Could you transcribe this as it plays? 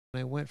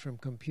I went from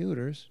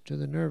computers to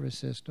the nervous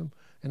system,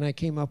 and I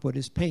came up with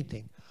this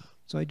painting.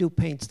 So I do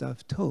paint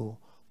stuff too,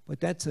 but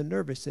that's the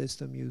nervous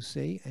system you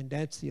see, and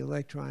that's the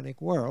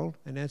electronic world,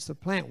 and that's the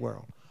plant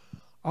world.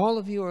 All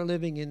of you are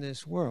living in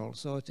this world,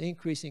 so it's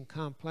increasing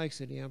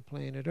complexity on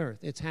planet Earth.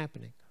 It's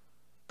happening.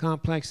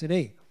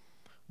 Complexity.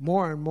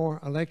 More and more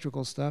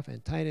electrical stuff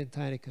and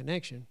tighter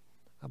connection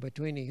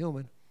between the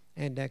human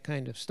and that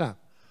kind of stuff.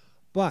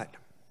 But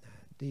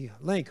the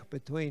link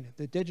between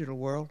the digital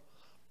world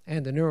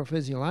and the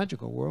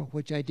neurophysiological world,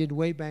 which I did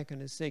way back in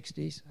the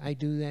 60s, I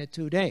do that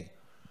today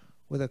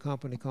with a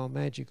company called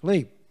Magic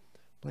Leap,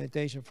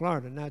 Plantation,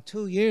 Florida. Now,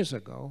 2 years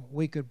ago,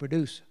 we could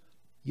produce,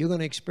 you're going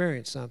to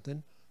experience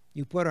something,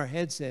 you put our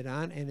headset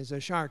on, and there's a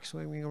shark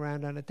swimming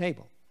around on a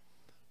table.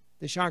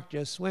 The shark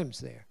just swims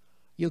there.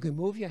 You can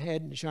move your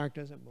head, and the shark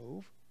doesn't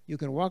move. You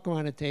can walk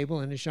around a table,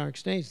 and the shark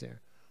stays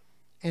there.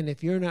 And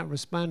if you're not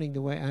responding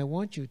the way I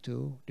want you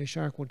to, the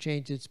shark will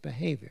change its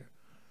behavior.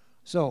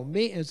 So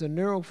me as a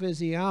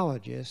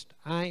neurophysiologist,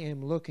 I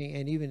am looking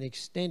and even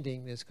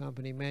extending this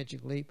company,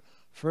 Magic Leap,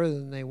 further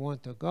than they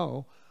want to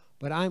go,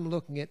 but I'm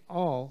looking at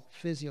all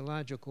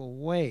physiological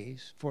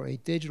ways for a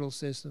digital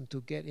system to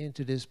get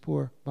into this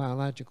poor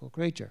biological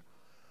creature.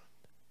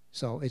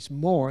 So it's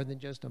more than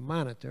just a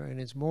monitor, and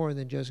it's more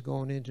than just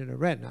going into the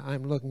retina.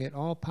 I'm looking at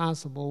all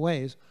possible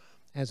ways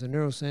as a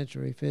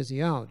neurosensory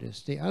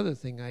physiologist. The other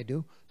thing I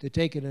do, to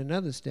take it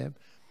another step,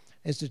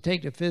 is to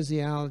take the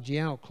physiology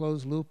out,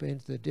 close loop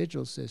into the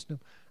digital system,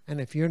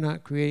 and if you're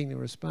not creating the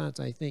response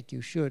I think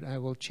you should, I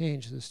will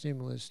change the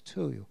stimulus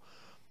to you.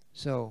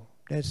 So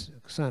that's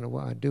kind of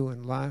what I do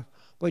in life.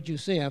 But you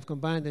see, I've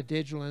combined the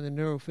digital and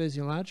the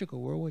neurophysiological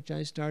world, which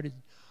I started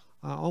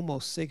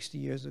almost 60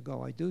 years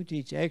ago. I do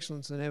teach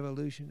excellence in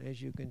evolution,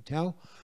 as you can tell,